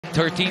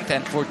13th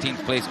and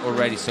 14th place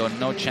already, so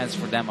no chance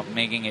for them of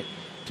making it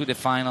to the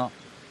final.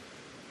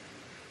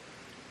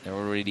 They're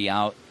already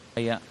out.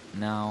 Yeah,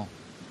 now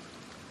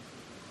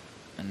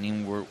an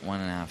inward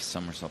 1.5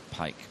 somersault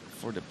pike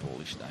for the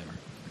Polish diver.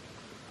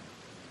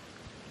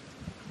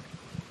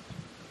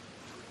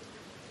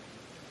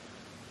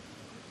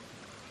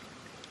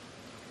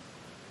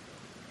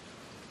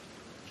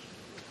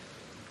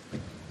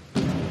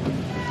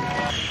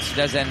 She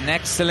does an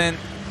excellent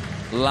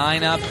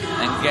lineup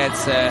and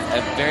gets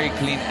a very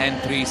clean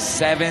entry,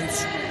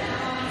 7th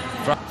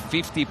from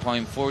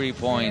 50.40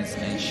 points,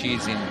 and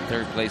she's in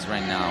 3rd place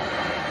right now.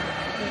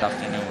 Good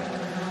afternoon.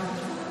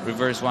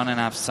 Reverse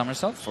 1.5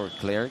 somersault for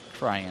Claire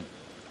Cryan.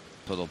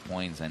 Total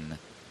points and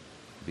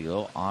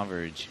below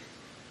average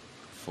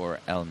for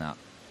Elna.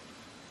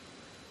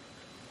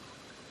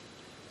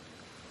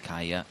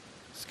 Kaja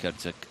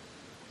Skrzek.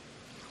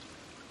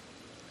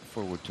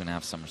 Forward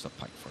 2.5 somersault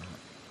pike for her.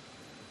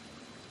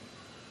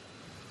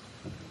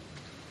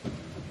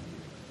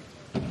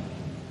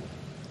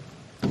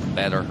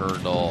 Better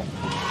hurdle,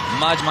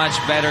 much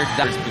better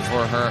dives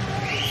before her.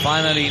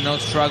 Finally, no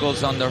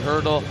struggles on the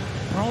hurdle.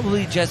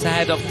 Probably just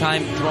ahead of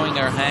time throwing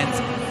her hands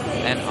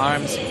and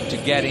arms to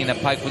get in a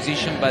pike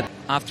position, but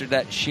after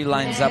that she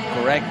lines up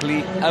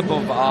correctly,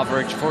 above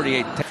average,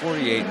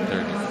 48.30.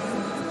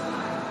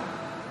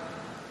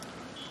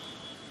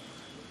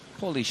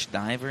 Polish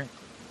diver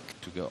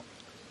to go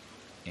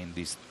in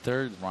this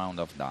 3rd round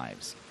of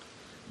dives.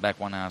 Back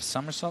 1.5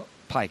 somersault,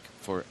 pike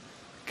for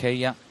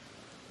Kaja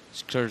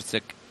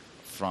Skrzek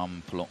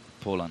from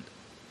Poland.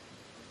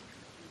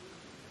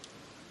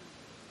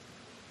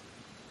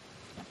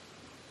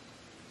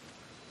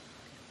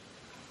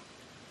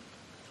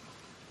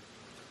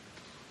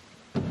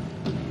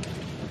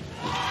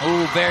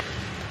 Oh, very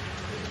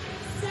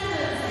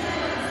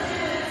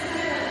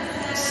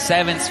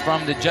 7th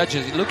from the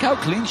judges. Look how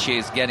clean she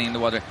is getting in the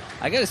water.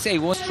 I gotta say,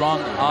 was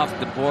strong off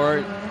the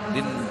board.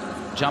 Didn't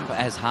jump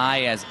as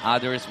high as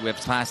others. We're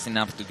fast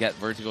enough to get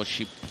vertical.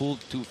 She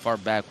pulled too far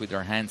back with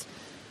her hands,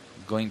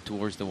 going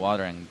towards the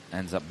water, and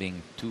ends up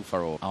being too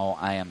far over. Oh,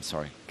 I am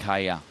sorry.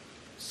 Kaja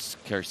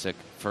Skrzek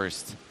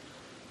first.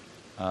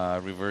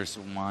 Reverse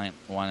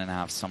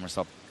 1.5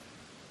 somersault.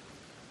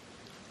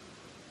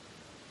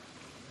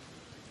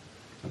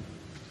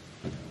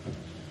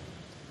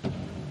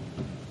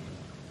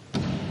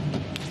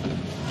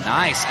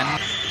 Nice,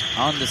 and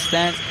on the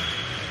stand,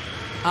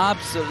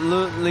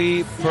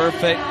 absolutely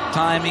perfect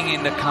timing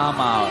in the come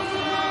out.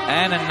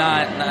 And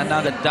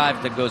another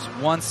dive that goes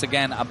once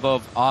again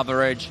above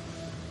average.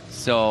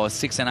 So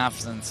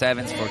 6.5 and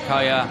 7s for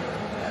Kaja,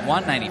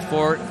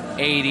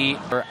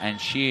 194.80, and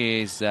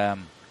she is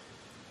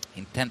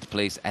in 10th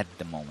place at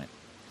the moment.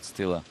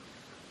 Still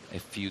a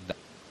few.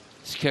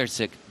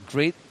 Skrzek,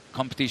 great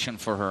competition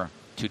for her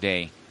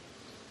today.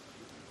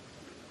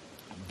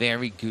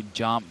 Very good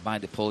job by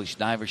the Polish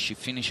diver. She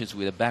finishes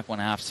with a back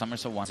 1.5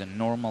 somersault. It's a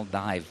normal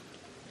dive.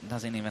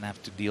 Doesn't even have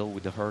to deal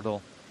with the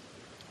hurdle.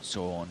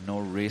 So no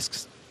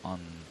risks from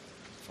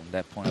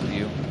that point of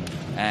view.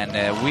 And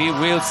we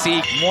will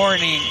see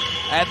morning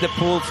at the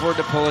pool for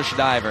the Polish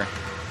diver.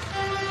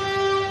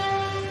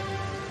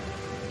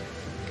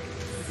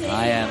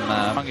 I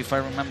am, if I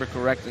remember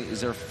correctly,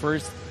 is her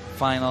first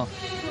final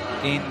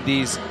in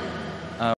this